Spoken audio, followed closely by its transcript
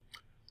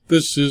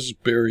This is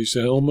Barry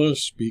Zalma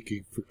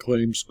speaking for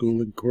Claim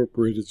School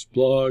Incorporated's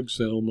blog,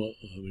 Zalma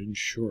on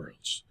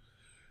Insurance.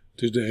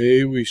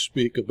 Today we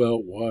speak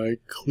about why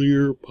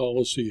clear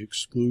policy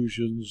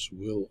exclusions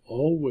will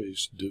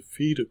always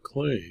defeat a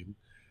claim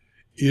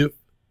if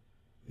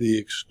the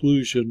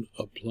exclusion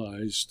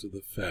applies to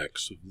the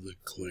facts of the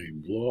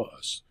claimed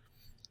loss,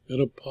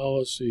 and a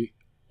policy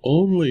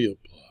only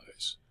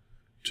applies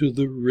to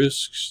the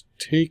risks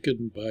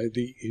taken by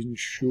the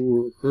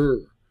insurer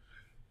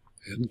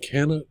and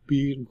cannot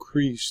be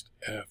increased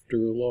after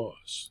a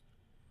loss.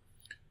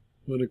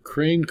 When a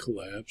crane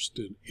collapsed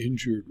and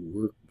injured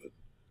workmen,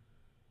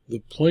 the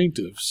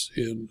plaintiffs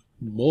in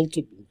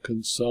multiple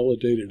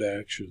consolidated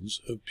actions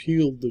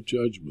appealed the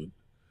judgment,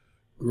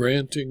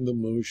 granting the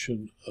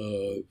motion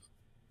of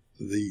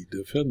the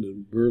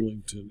defendant,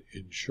 Burlington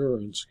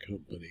Insurance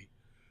Company,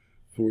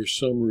 for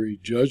summary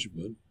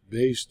judgment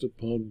based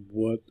upon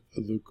what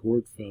the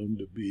court found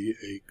to be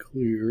a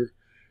clear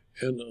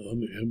and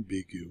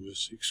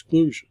unambiguous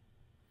exclusion.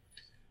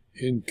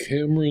 In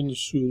Cameron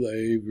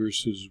Soule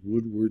versus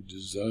Woodward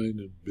Design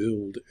and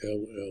Build,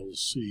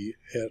 LLC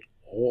et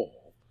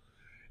al.,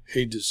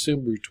 a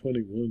December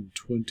 21,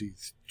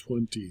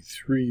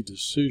 2023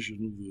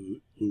 decision of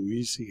the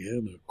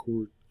Louisiana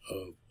Court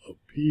of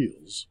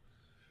Appeals,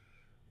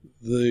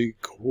 the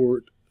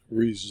court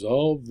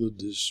resolved the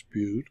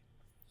dispute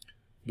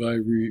by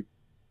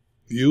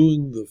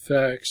reviewing the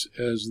facts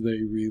as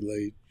they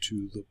relate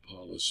to the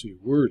policy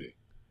wording.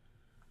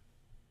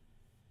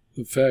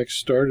 The facts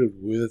started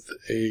with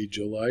a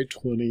July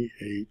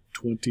 28,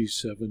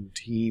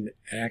 2017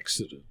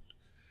 accident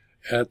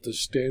at the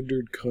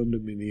Standard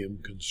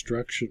Condominium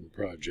construction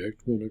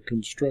project when a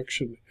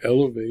construction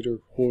elevator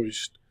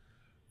hoist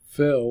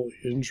fell,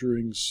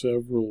 injuring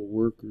several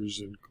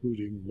workers,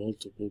 including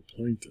multiple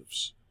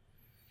plaintiffs.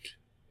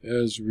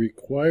 As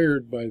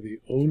required by the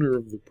owner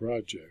of the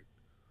project,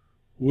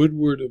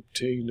 Woodward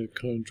obtained a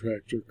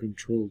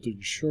contractor-controlled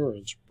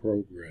insurance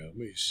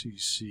program, a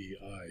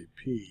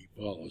CCIP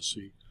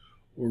policy,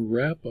 or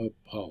wrap-up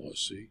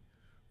policy,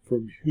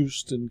 from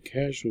Houston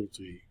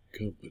Casualty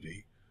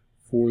Company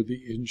for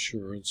the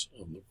insurance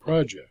on the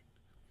project.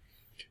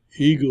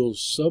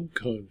 Eagle's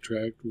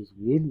subcontract with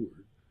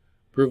Woodward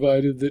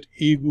provided that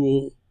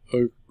Eagle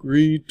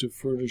agreed to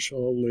furnish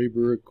all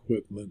labor,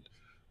 equipment,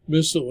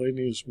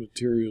 miscellaneous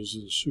materials,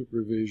 and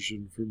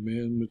supervision for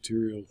manned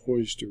material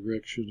hoist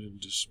erection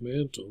and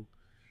dismantle,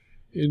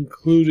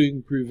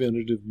 including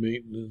preventative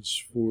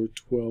maintenance for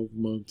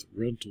 12-month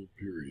rental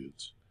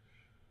periods.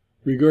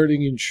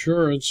 Regarding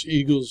insurance,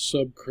 Eagle's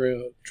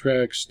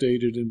subcontract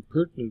stated in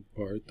pertinent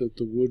part that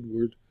the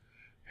Woodward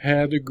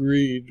had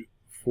agreed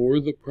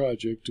for the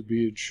project to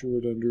be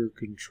insured under a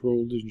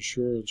controlled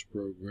insurance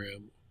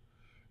program,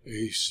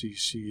 a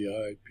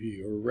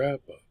CCIP or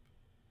wrap-up,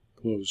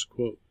 close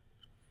quote.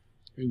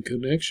 In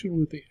connection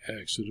with the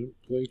accident,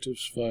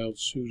 plaintiffs filed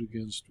suit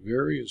against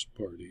various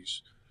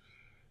parties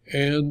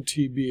and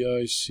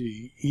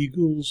TBIC,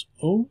 Eagle's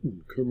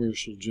own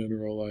commercial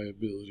general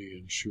liability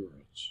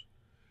insurance.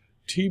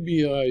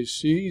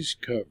 TBIC's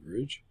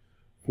coverage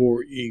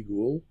for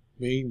Eagle,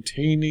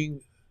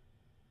 maintaining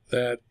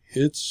that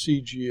its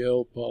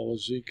CGL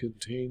policy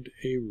contained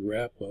a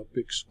wrap-up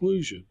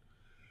exclusion,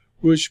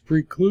 which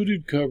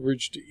precluded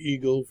coverage to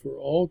Eagle for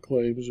all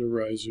claims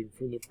arising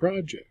from the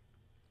project.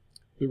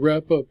 The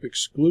wrap-up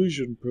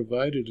exclusion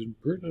provided in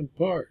pertinent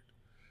part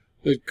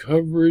that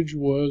coverage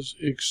was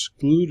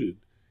excluded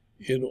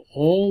in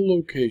all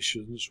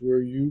locations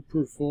where you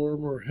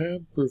perform or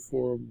have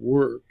performed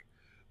work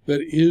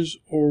that is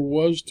or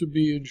was to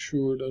be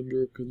insured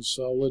under a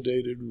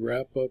consolidated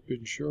wrap-up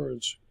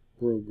insurance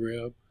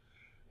program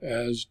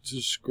as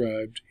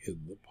described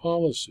in the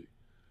policy.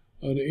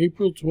 On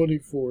April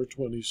 24,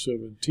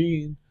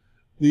 2017,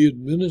 the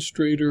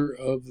administrator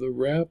of the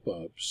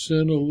wrap-up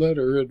sent a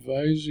letter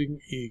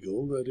advising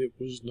Eagle that it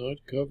was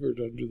not covered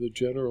under the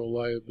general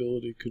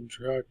liability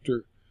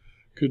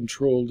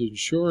contractor-controlled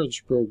insurance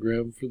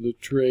program for the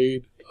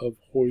trade of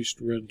hoist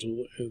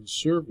rental and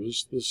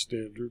service, the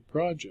standard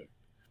project.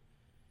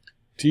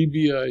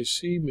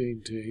 TBIC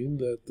maintained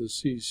that the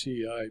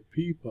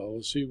CCIP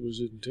policy was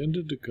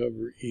intended to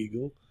cover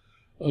Eagle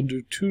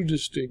under two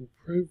distinct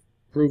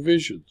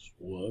provisions,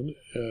 one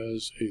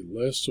as a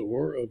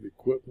lessor of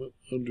equipment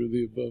under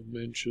the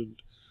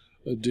above-mentioned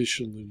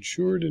additional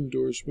insured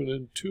endorsement,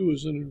 and two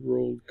as an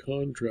enrolled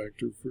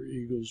contractor for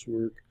Eagle's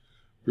work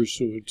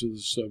pursuant to the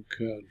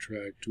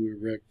subcontract to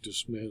erect,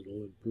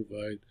 dismantle, and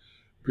provide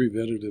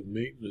preventative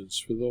maintenance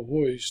for the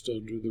hoist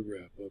under the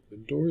wrap-up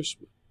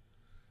endorsement.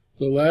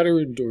 The latter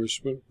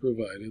endorsement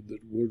provided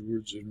that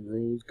Woodward's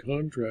enrolled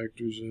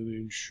contractors and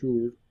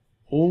insured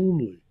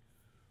only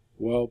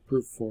while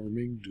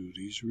performing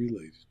duties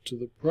related to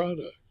the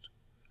product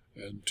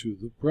and to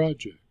the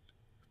project.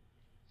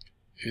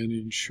 An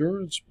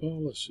insurance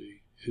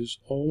policy is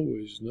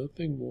always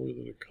nothing more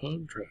than a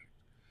contract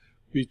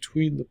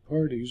between the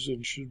parties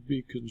and should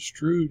be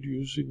construed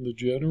using the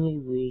general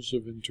rules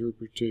of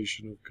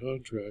interpretation of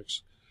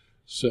contracts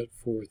set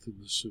forth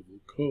in the Civil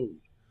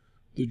Code.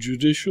 The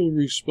judicial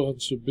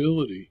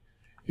responsibility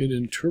in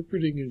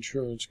interpreting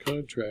insurance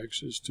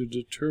contracts is to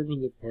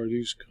determine the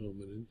parties'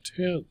 common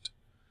intent.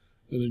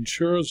 An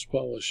insurance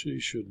policy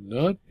should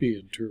not be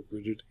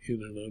interpreted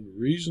in an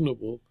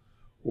unreasonable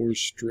or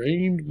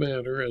strained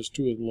manner as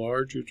to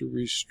enlarge or to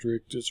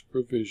restrict its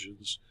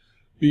provisions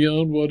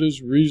beyond what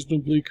is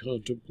reasonably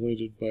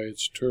contemplated by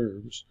its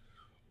terms,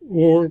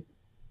 or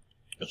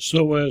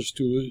so as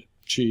to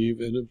achieve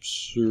an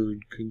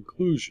absurd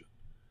conclusion.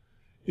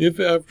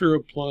 If after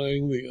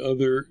applying the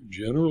other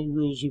general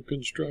rules of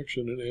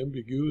construction an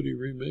ambiguity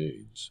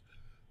remains,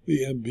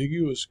 the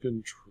ambiguous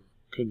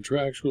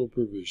contractual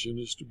provision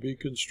is to be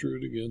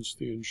construed against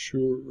the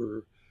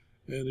insurer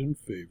and in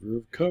favor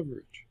of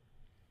coverage.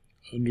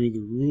 Under the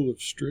rule of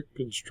strict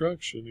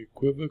construction,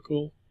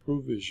 equivocal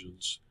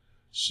provisions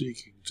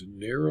seeking to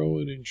narrow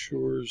an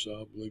insurer's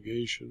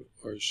obligation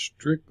are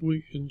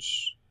strictly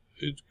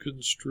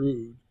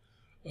construed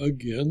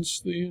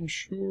against the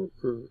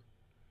insurer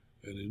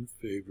and in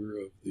favor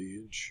of the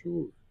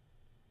insured.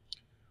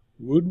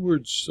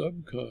 Woodward's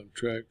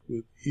subcontract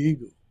with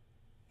Eagle,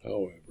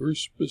 however,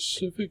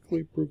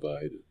 specifically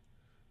provided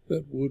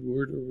that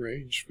Woodward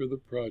arranged for the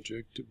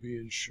project to be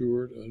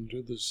insured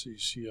under the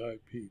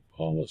CCIP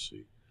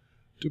policy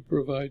to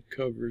provide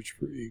coverage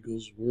for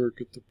Eagle's work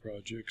at the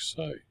project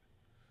site.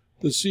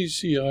 The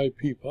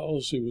CCIP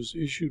policy was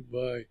issued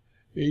by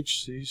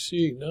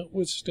HCC,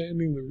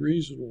 notwithstanding the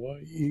reason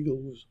why Eagle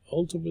was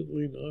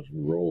ultimately not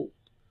enrolled.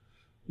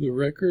 The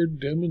record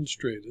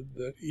demonstrated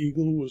that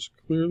Eagle was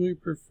clearly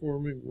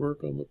performing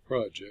work on the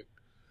project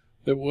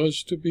that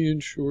was to be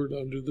insured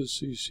under the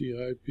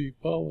CCIP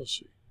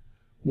policy.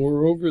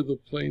 Moreover, the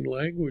plain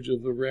language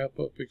of the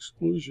wrap-up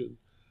exclusion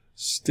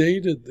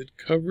stated that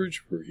coverage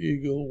for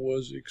Eagle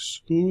was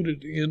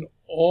excluded in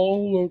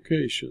all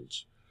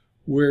locations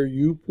where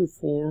you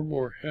perform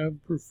or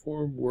have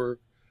performed work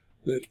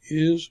that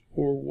is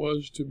or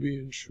was to be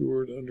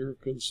insured under a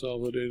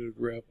consolidated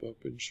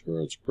wrap-up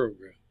insurance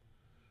program.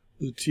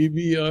 The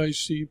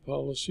TBIC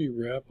policy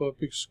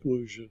wrap-up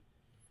exclusion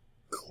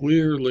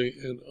clearly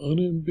and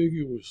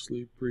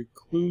unambiguously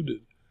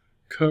precluded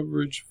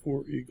coverage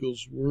for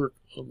Eagle's work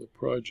on the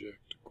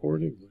project.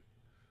 Accordingly,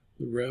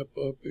 the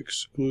wrap-up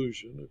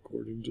exclusion,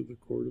 according to the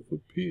Court of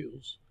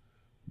Appeals,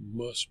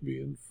 must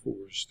be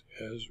enforced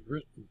as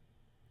written.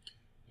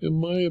 In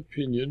my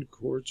opinion,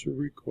 courts are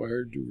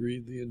required to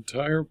read the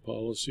entire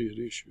policy at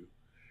issue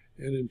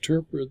and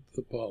interpret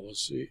the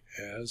policy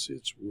as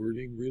its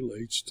wording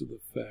relates to the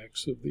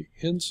facts of the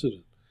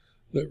incident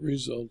that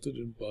resulted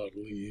in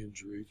bodily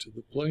injury to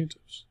the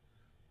plaintiffs.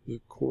 The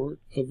Court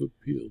of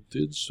Appeal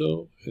did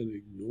so and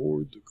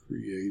ignored the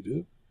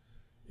creative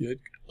yet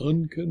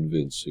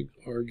unconvincing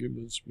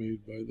arguments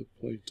made by the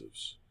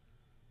plaintiffs.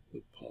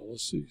 The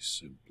policy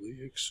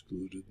simply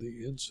excluded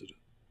the incident.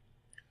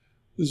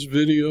 This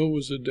video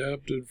was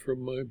adapted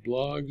from my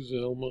blog,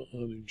 Zelma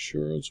on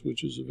Insurance,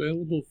 which is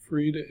available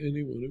free to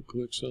anyone who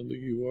clicks on the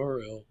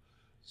URL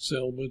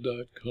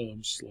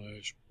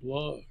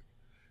zelma.com/blog.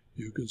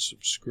 You can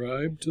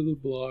subscribe to the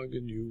blog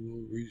and you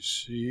will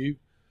receive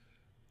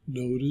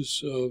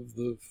notice of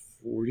the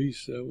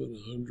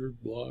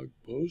 4,700 blog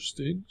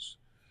postings,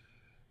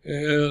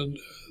 and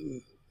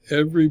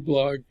every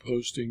blog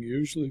posting,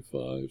 usually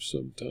 5,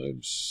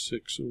 sometimes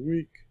 6 a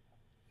week.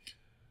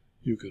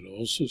 You can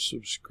also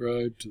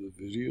subscribe to the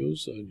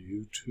videos on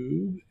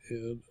YouTube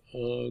and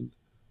on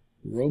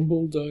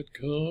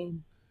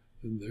rumble.com,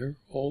 and they're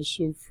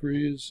also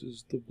free, as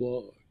is the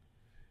blog.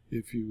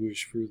 If you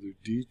wish further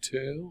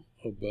detail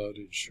about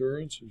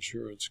insurance,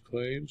 insurance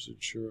claims,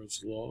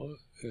 insurance law,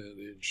 and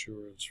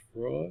insurance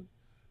fraud,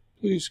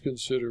 please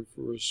consider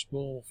for a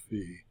small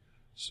fee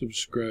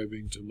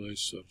subscribing to my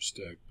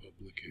Substack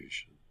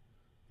publication.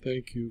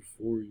 Thank you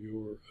for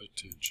your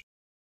attention.